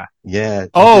 Yeah. Yeah.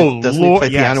 Doesn't he play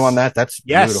piano on that? That's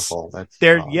beautiful.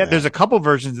 There's a couple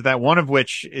versions of that, one of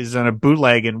which is on a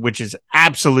bootleg and which is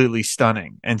absolutely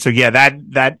stunning. And so, yeah,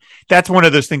 that's one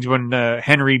of those things when,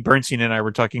 Henry Bernstein and I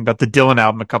were talking about the Dylan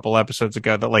album a couple episodes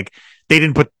ago that like, they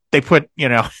put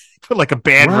like a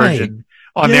bad version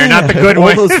on there, not the good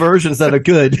one. All those versions that are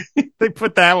good. They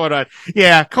put that one on.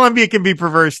 Yeah, Columbia can be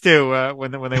perverse too,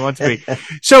 when they want to be.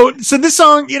 So this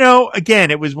song, again,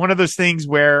 it was one of those things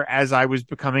where as I was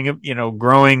becoming,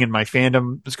 growing and my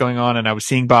fandom was going on and I was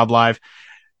seeing Bob live,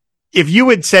 if you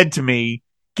had said to me,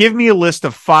 give me a list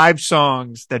of 5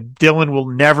 songs that Dylan will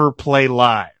never play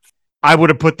live, I would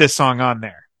have put this song on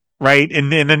there. Right.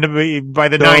 And then by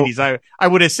the 90s, I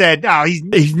would have said, oh,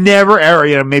 he's never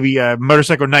ever, maybe a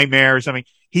Motorcycle Nightmare or something.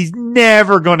 He's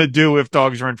never going to do If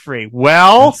Dogs Run Free.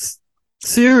 Well,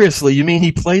 seriously, you mean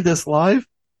he played this live?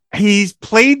 He's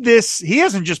played this. He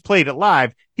hasn't just played it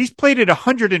live. He's played it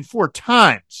 104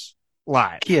 times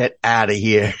live. Get out of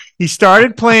here. He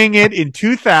started playing it in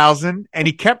 2000 and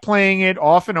he kept playing it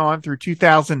off and on through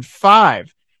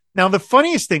 2005. Now, the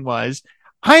funniest thing was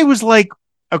I was like,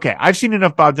 okay, I've seen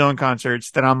enough Bob Dylan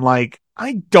concerts that I'm like,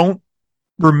 I don't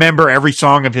remember every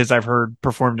song of his I've heard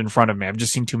performed in front of me. I've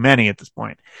just seen too many at this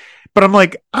point. But I'm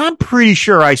like, I'm pretty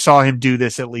sure I saw him do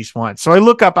this at least once. So I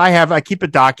look up, I keep a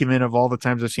document of all the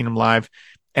times I've seen him live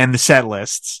and the set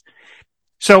lists.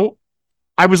 So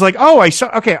I was like, I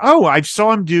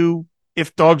saw him do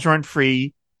If Dogs Run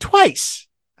Free twice.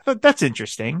 I thought that's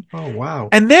interesting. Oh, wow.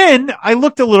 And then I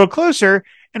looked a little closer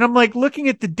and I'm like looking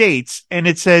at the dates and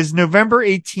it says November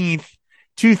 18th,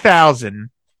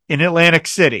 2000 in Atlantic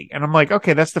City. And I'm like,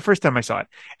 okay, that's the first time I saw it.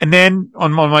 And then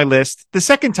on my list, the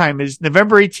second time is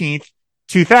November 18th,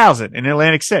 2000 in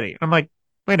Atlantic City. And I'm like,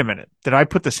 wait a minute. Did I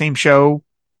put the same show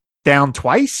down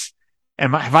twice?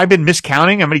 Have I been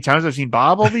miscounting how many times I've seen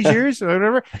Bob all these years or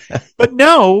whatever? But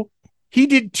no, he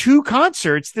did 2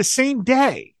 concerts the same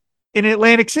day in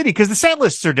Atlantic City because the set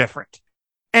lists are different.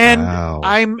 And wow.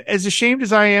 I'm as ashamed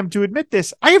as I am to admit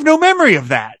this. I have no memory of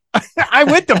that. I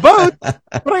went to both, but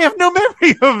I have no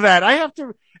memory of that.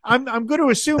 I'm going to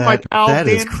assume my pal Dan.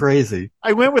 That is crazy.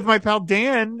 I went with my pal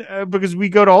Dan, because we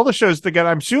go to all the shows together.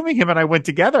 I'm assuming him and I went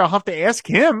together. I'll have to ask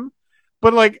him,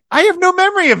 but like, I have no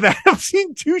memory of that. I've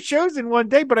seen 2 shows in one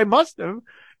day, but I must have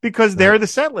because they're the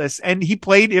set lists and he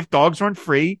played If Dogs Run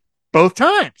Free both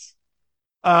times.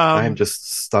 I'm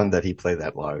just stunned that he played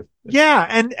that live. Yeah.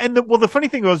 And the funny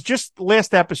thing was just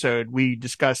last episode, we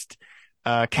discussed,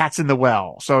 Cats in the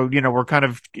Well. So, we're kind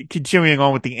of continuing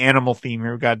on with the animal theme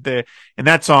here. We've got in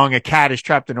that song, a cat is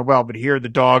trapped in a well, but here the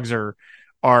dogs are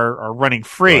running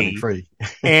free. Running free.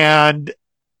 And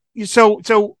so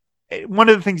one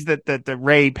of the things that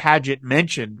Ray Padgett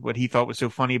mentioned, what he thought was so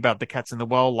funny about the Cats in the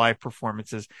Well live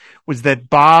performances, was that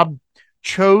Bob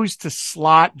chose to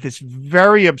slot this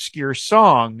very obscure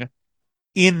song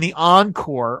in the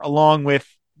encore along with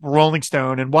Rolling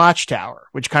Stone and Watchtower,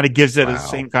 which kind of gives it a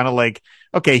same kind of like,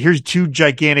 okay, here's two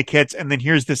gigantic hits, and then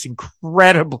here's this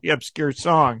incredibly obscure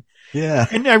song. Yeah.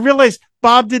 And I realized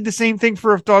Bob did the same thing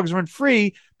for If Dogs Run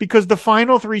Free, because the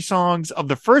final three songs of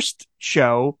the first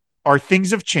show are Things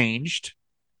Have Changed,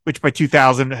 which by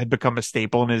 2000 had become a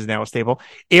staple and is now a staple,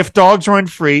 If Dogs Run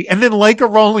Free, and then Like a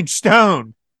Rolling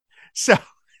Stone. So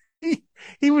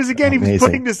he was, again, Amazing. he was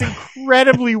putting this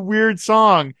incredibly weird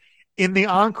song in the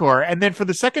encore. And then for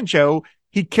the second show,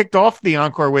 he kicked off the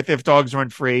encore with If Dogs Run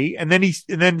Free. And then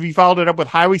he followed it up with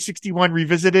Highway 61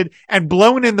 Revisited and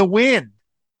Blowin' in the Wind.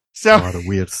 So what a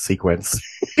weird sequence.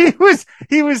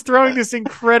 he was throwing this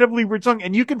incredibly weird song,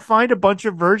 and you can find a bunch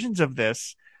of versions of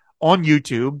this on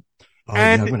YouTube. Oh,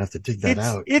 and yeah, I'm gonna have to dig that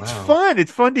out. It's fun.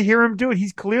 It's fun to hear him do it.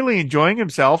 He's clearly enjoying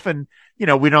himself, and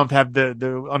we don't have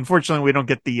unfortunately we don't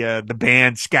get the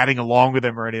band scatting along with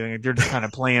him or anything. They're just kind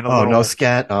of playing a little. No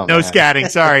scat. Oh, no man. scatting.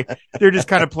 Sorry, they're just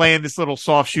kind of playing this little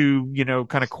soft shoe,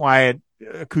 kind of quiet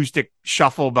acoustic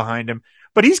shuffle behind him.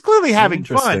 But he's clearly having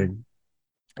fun.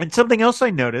 And something else I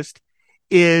noticed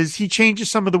is he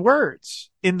changes some of the words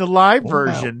in the live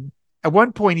version. Wow. At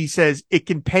one point he says, "It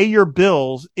can pay your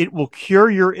bills. It will cure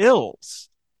your ills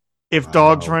if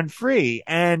dogs run free."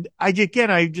 And I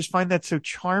just find that so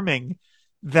charming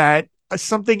that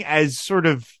something as sort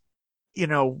of,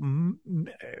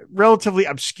 relatively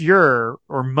obscure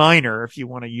or minor, if you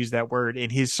want to use that word, in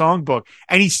his songbook,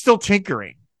 and he's still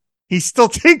tinkering. He's still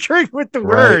tinkering with the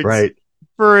words. Right.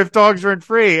 For If Dogs Run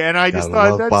Free. And I just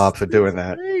thought that's Bob for doing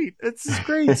that. Great. It's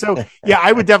great. So yeah,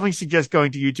 I would definitely suggest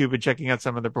going to YouTube and checking out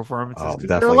some of the performances.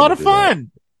 They're a lot of fun.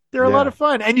 They're a lot of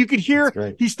fun. And you could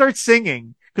hear he starts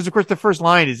singing, because of course the first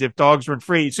line is If Dogs Run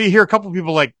Free. So you hear a couple of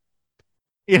people like,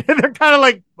 they're kind of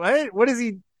like, what is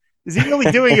he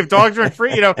really doing If Dogs Run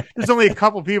Free? There's only a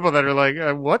couple people that are like,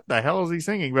 what the hell is he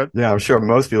singing? But yeah, I'm sure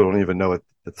most people don't even know what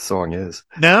the song is.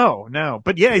 No.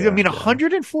 But yeah,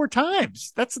 104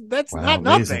 times. That's not amazing.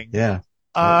 Nothing. Yeah.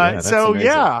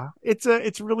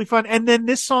 It's really fun. And then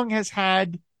this song has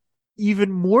had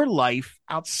even more life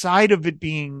outside of it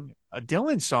being a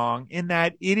Dylan song, in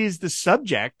that it is the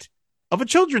subject of a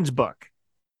children's book.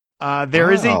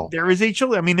 There is a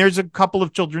children. I mean, there's a couple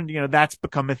of children, that's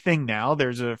become a thing now.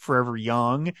 There's a Forever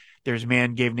Young. There's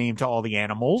Man Gave Name to All the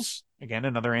Animals. Again,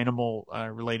 another animal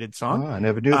related song. Oh, I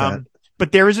never knew that.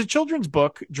 But there is a children's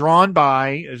book drawn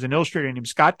by, there's an illustrator named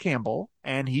Scott Campbell,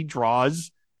 and he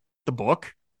draws the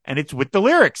book, and it's with the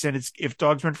lyrics, and it's If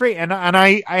Dogs Run Free. And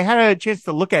I had a chance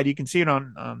to look at it. You can see it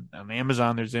on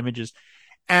Amazon. There's images,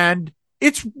 and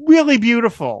it's really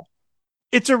beautiful.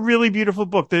 It's a really beautiful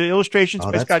book. The illustrations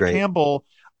by Scott Campbell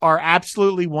are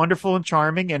absolutely wonderful and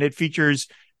charming, and it features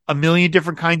a million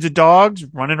different kinds of dogs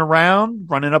running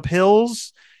around, running up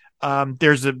hills. When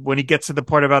he gets to the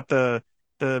part about the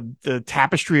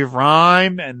tapestry of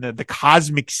rhyme and the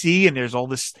cosmic sea, and there's all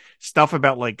this stuff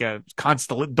about like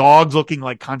dogs looking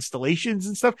like constellations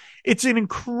and stuff. It's an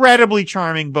incredibly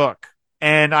charming book,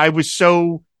 and I use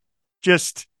the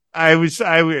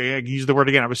word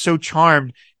again. I was so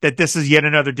charmed that this is yet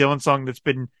another Dylan song that's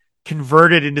been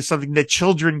converted into something that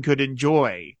children could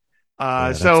enjoy.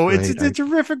 So it's a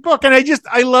terrific book, and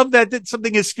I love that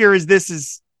something as scary as this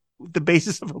is the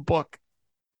basis of a book.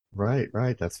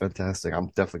 Right. That's fantastic. I'm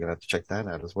definitely gonna have to check that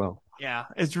out as well. Yeah,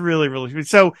 it's really, really good.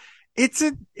 So it's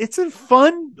a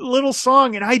fun little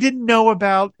song, and I didn't know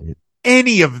about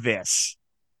any of this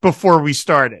before we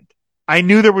started. I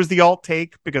knew there was the alt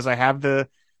take because I have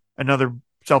another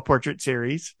self-portrait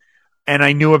series, and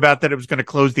I knew about that it was going to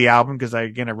close the album because I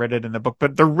read it in the book.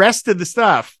 But the rest of the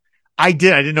stuff, I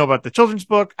didn't know about the children's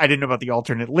book. I didn't know about the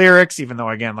alternate lyrics, even though,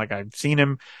 again, like I've seen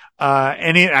him.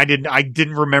 I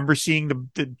didn't remember seeing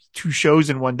the two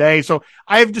shows in one day. So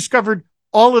I have discovered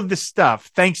all of this stuff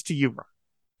thanks to you, Ron.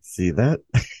 See that?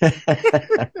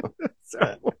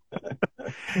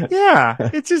 Yeah,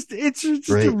 it's just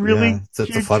great. A really it's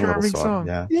a fun little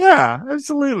song. Yeah,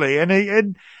 absolutely.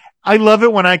 And I love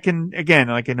it when I can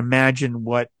imagine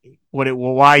why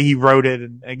he wrote it.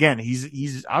 And again,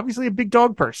 he's obviously a big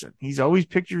dog person. He's always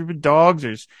pictured with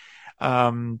dogs.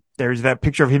 There's that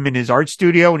picture of him in his art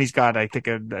studio, and he's got, I think,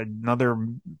 another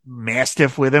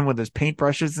Mastiff with him with his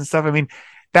paintbrushes and stuff. I mean,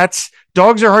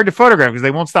 dogs are hard to photograph because they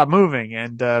won't stop moving.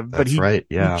 And, but he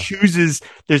chooses,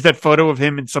 there's that photo of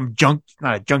him in some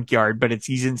not a junkyard, but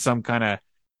he's in some kind of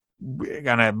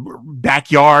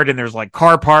backyard, and there's like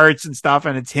car parts and stuff,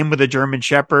 and it's him with a German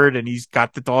Shepherd, and he's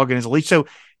got the dog in his leash. So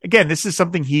again, this is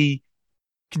something he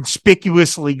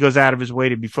conspicuously goes out of his way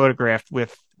to be photographed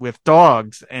with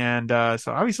dogs. And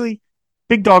so obviously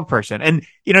big dog person. And,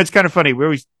 it's kind of funny. We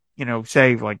always,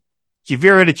 say like, if you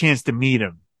ever had a chance to meet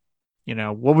him,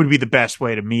 what would be the best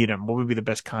way to meet him? What would be the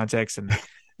best context? And,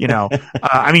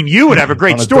 I mean, you would have a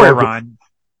great story, Ron.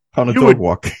 On a dog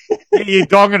walk. A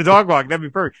dog on a dog walk. That'd be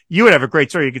perfect. You would have a great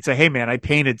story. You could say, hey, man, I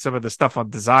painted some of the stuff on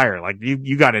Desire. Like,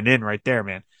 you got it in right there,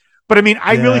 man. But I mean,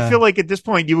 I really feel like at this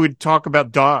point you would talk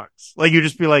about dogs. Like, you'd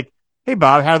just be like, hey,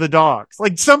 Bob, how are the dogs?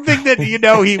 Like, something that he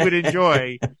would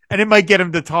enjoy. And it might get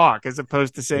him to talk as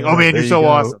opposed to saying, oh, man, you're so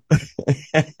awesome.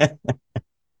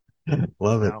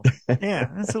 Love it. Yeah,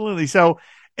 absolutely. So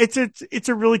it's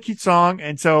a really cute song.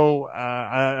 And so,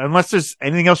 unless there's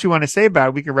anything else you want to say about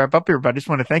it, we can wrap up here, but I just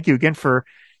want to thank you again for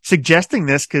suggesting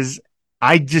this. Cause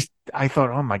I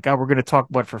thought, oh my God, we're going to talk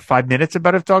for 5 minutes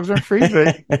about If Dogs Aren't Free,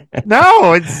 but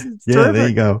no, it's yeah, terrific. there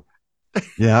you go.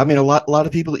 Yeah. I mean, a lot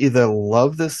of people either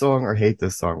love this song or hate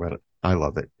this song, but I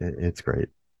love it. It's great.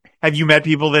 Have you met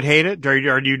people that hate it?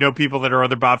 Or do you know people that are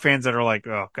other Bob fans that are like,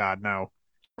 oh God, no?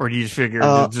 Or do you just figure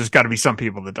there's just got to be some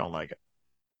people that don't like it?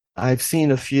 I've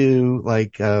seen a few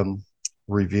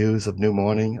reviews of New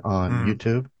Morning on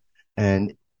YouTube,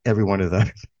 and every one of them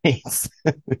hates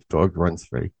Dog Runs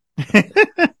Free.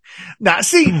 Now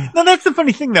that's the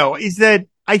funny thing though, is that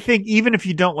I think even if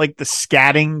you don't like the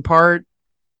scatting part,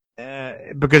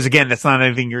 because again, that's not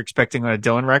anything you're expecting on a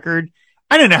Dylan record,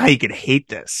 I don't know how you could hate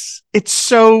this. It's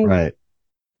so right.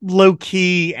 Low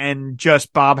key and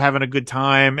just Bob having a good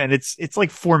time. And it's like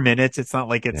 4 minutes. It's not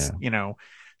like it's,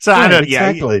 so I don't,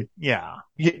 exactly. Yeah.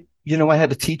 I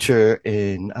had a teacher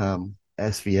in,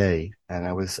 SVA, and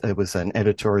it was an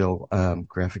editorial,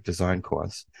 graphic design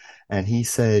course. And he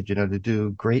said, to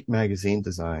do great magazine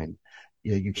design,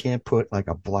 you can't put like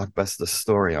a blockbuster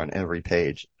story on every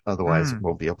page. Otherwise it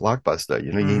won't be a blockbuster.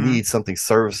 You need something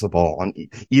serviceable on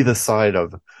either side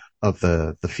of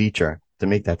the feature to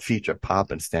make that feature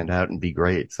pop and stand out and be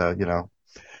great. So,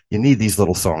 you need these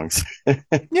little songs.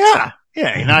 Yeah.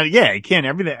 You can't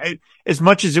everything. As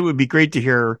much as it would be great to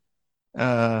hear,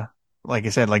 like I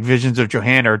said, like Visions of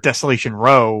Johanna or Desolation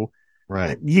Row.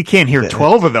 Right. You can't hear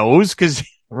 12 of those because.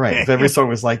 Right. If every song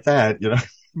was like that,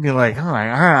 You're like, oh,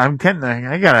 I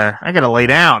gotta lay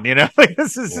down, like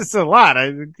this is a lot,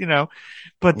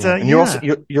 but, and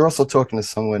you're also talking to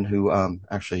someone who,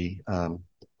 actually,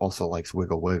 also likes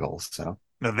Wiggle Wiggle. So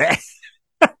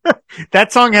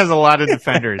that song has a lot of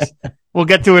defenders. We'll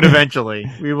get to it eventually.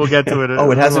 We will get to it.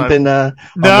 Oh, it hasn't been, no,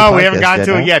 we haven't gotten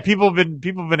to it yet. People have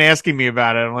been asking me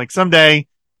about it. I'm like, someday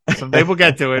we'll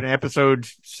get to it in episode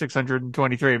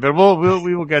 623, but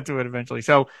we will get to it eventually.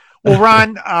 So, well,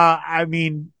 Ron, I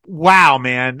mean, wow,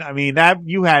 man. I mean, that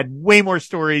you had way more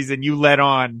stories than you let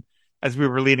on as we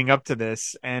were leading up to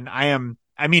this. And I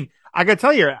gotta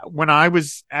tell you, when I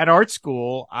was at art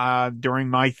school, during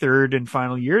my third and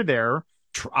final year there,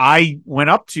 I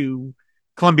went up to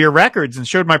Columbia Records and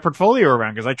showed my portfolio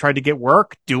around because I tried to get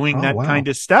work doing that kind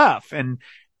of stuff. And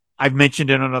I've mentioned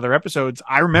it on other episodes.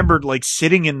 I remembered like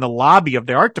sitting in the lobby of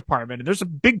the art department and there's a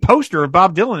big poster of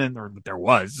Bob Dylan in there.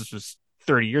 This was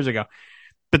 30 years ago,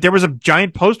 but there was a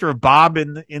giant poster of Bob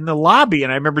in the lobby.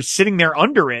 And I remember sitting there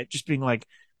under it, just being like,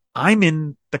 I'm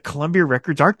in the Columbia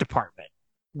Records art department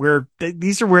where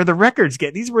these are where the records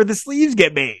these are where the sleeves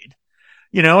get made,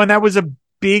 and that was a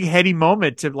big heady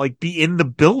moment to like be in the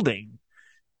building,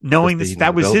 knowing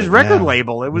that was his record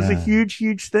label. It was a huge,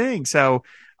 huge thing. So,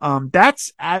 I'm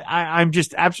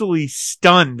just absolutely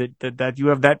stunned that you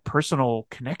have that personal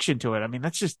connection to it. I mean,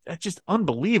 that's just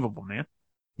unbelievable, man.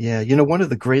 Yeah. One of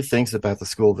the great things about the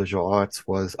School of Visual Arts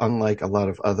was, unlike a lot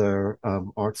of other,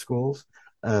 art schools,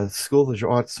 School of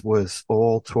Visual Arts was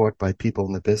all taught by people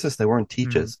in the business. They weren't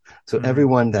teachers. So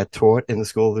everyone that taught in the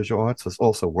School of Visual Arts was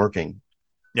also working.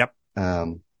 Yep.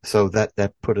 So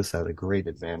that put us at a great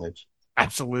advantage.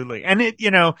 Absolutely. And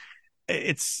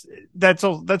that's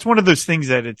one of those things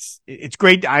that it's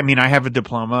great. I mean, I have a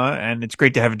diploma and it's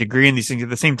great to have a degree in these things. At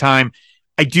the same time,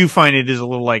 I do find it is a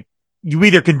little like you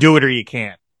either can do it or you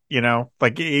can't,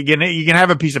 like you can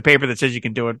have a piece of paper that says you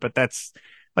can do it, but that's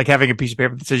like having a piece of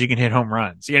paper that says you can hit home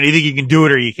runs. You think you can do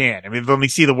it or you can't. I mean, let me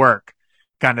see the work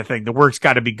kind of thing. The work's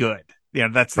got to be good.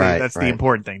 That's the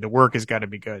important thing. The work has got to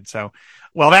be good. So,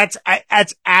 well, that's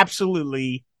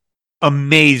absolutely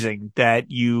amazing that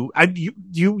you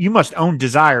must own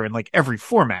Desire in like every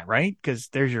format, right? Because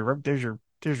there's your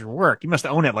work. You must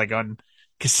own it like on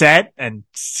cassette and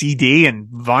CD and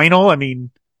vinyl. I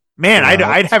mean, man,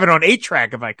 I'd have it on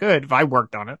 8-track if I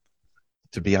worked on it.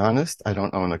 To be honest, I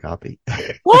don't own a copy.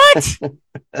 What?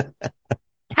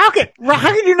 How can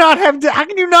you not have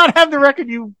the record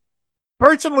you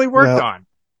personally worked on?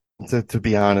 To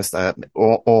be honest,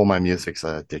 all my music's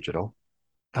digital.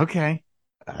 Okay.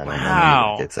 I don't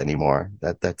know kids anymore.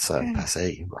 That's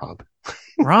passé, Rob.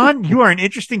 Ron, you are an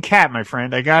interesting cat, my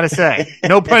friend. I gotta say,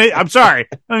 no pun. I'm sorry.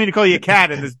 I don't mean to call you a cat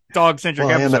in this dog-centric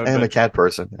episode. I am a cat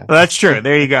person. Yeah. Well, that's true.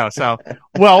 There you go. So,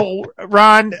 well,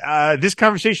 Ron, this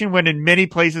conversation went in many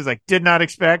places I did not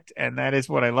expect, and that is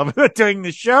what I love about doing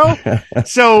the show.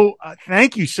 So,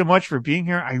 thank you so much for being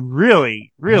here. I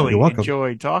really, really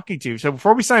enjoyed talking to you. So,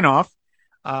 before we sign off,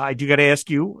 I do got to ask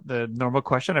you the normal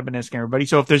question I've been asking everybody.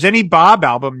 So, if there's any Bob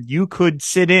album you could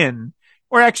sit in,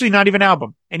 or actually not even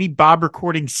album, any Bob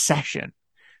recording session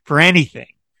for anything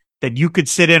that you could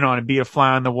sit in on and be a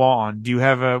fly on the wall on, do you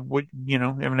have have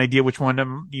an idea which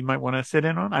one you might want to sit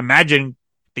in on? I imagine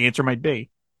the answer might be.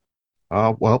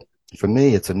 Well, for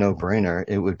me, it's a no-brainer.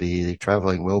 It would be the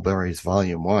Traveling Wilburys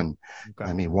Volume 1. Okay.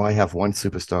 I mean, why have one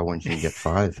superstar when you can get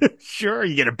 5? Sure.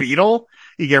 You get a Beatle.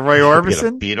 You get Roy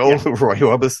Orbison. You get a Beatle, yeah. Roy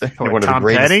Orbison. One of the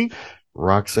greatest Petty.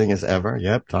 Rock singers ever.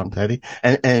 Yep, Tom Petty.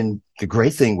 And the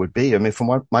great thing would be, I mean, from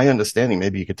what my understanding,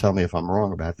 maybe you could tell me if I'm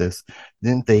wrong about this,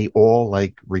 didn't they all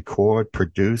like record,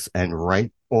 produce, and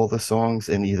write all the songs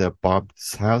in either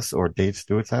Bob's house or Dave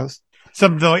Stewart's house?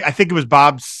 Something like, I think it was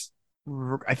Bob's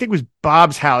house. I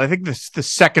think the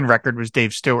second record was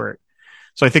Dave Stewart.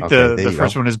 So I think the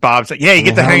first one is Bob's. Yeah, you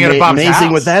get to hang out at Bob's house. How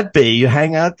amazing would that be? You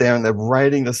hang out there and they're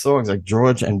writing the songs like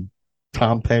George and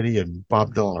Tom Petty and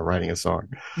Bob Dylan are writing a song.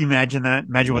 You imagine that?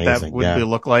 Imagine what that would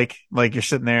look like. Like you're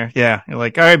sitting there. Yeah. You're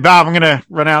like, all right, Bob, I'm going to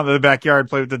run out to the backyard,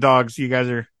 play with the dogs. You guys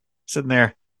are sitting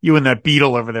there. You and that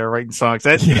Beatle over there writing songs.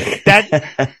 That's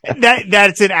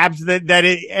an absolute,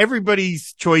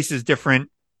 everybody's choice is different,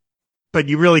 but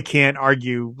you really can't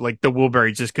argue like the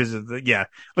Wilburys just because of the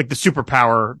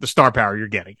superpower, the star power you're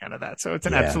getting out of that. So it's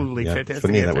an absolutely fantastic. For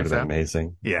me, that would have been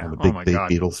amazing. Yeah. I'm a big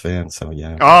Beatles fan. So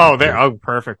yeah. Oh,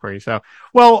 perfect for you. So,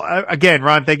 well, again,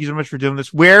 Ron, thank you so much for doing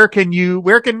this. Where can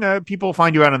people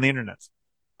find you out on the internet?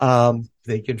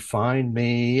 They can find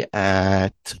me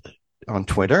on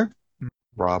Twitter.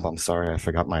 Rob, I'm sorry. I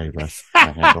forgot my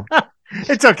handle.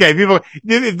 It's okay. People,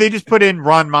 if they just put in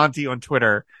Ron Monty on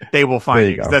Twitter, they will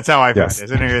find you. That's how I find it.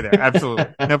 Isn't it? There. Absolutely.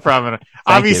 No problem.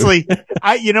 Obviously,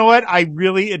 you know what? I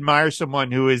really admire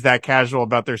someone who is that casual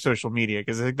about their social media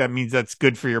because I think that means that's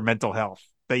good for your mental health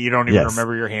that you don't even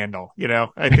remember your handle. You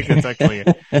know, I think it's actually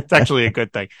a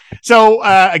good thing. So,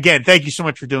 again, thank you so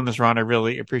much for doing this, Ron. I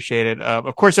really appreciate it.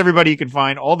 Of course, everybody, you can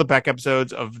find all the back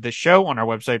episodes of the show on our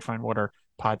website,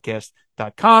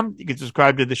 findwaterpodcast.com. You can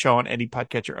subscribe to the show on any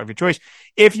podcatcher of your choice.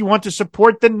 If you want to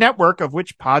support the network of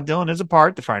which Pod Dylan is a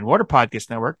part, the Find Water Podcast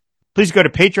Network, please go to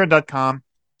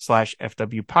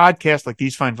patreon.com/FW Podcast like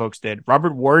these fine folks did.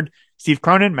 Robert Ward, Steve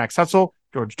Cronin, Max Hutzel,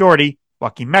 George Doherty,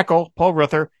 Joaquin Meckel, Paul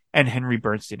Ruther, and Henry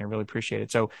Bernstein. I really appreciate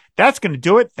it. So that's going to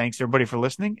do it. Thanks everybody for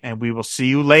listening, and we will see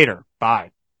you later. Bye.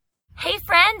 Hey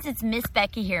friends, it's Miss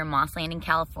Becky here in Moss Landing,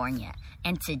 California.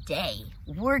 And today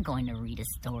we're going to read a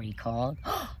story called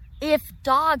If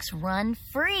Dogs Run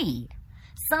Free.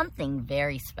 Something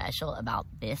very special about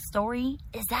this story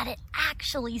is that it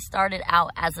actually started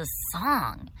out as a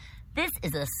song. This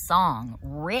is a song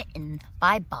written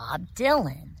by Bob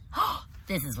Dylan.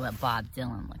 This is what Bob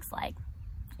Dylan looks like.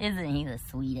 Isn't he the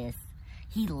sweetest?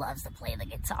 He loves to play the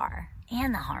guitar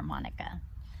and the harmonica.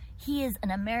 He is an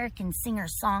American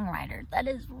singer-songwriter that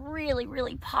is really,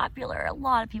 really popular. A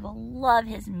lot of people love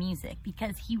his music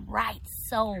because he writes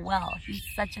so well. He's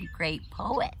such a great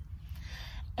poet.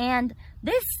 And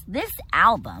this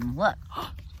album, look,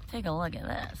 take a look at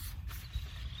this.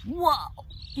 Whoa!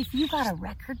 If you got a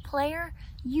record player,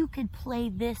 you could play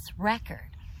this record.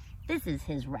 This is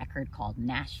his record called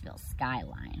Nashville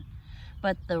Skyline.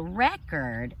 But the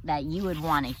record that you would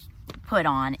want to put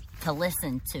on to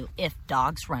listen to If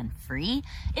Dogs Run Free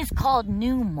is called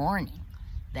New Morning.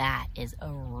 That is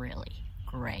a really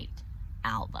great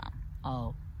album.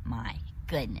 Oh my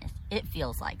goodness. It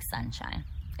feels like sunshine.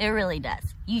 It really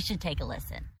does. You should take a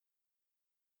listen.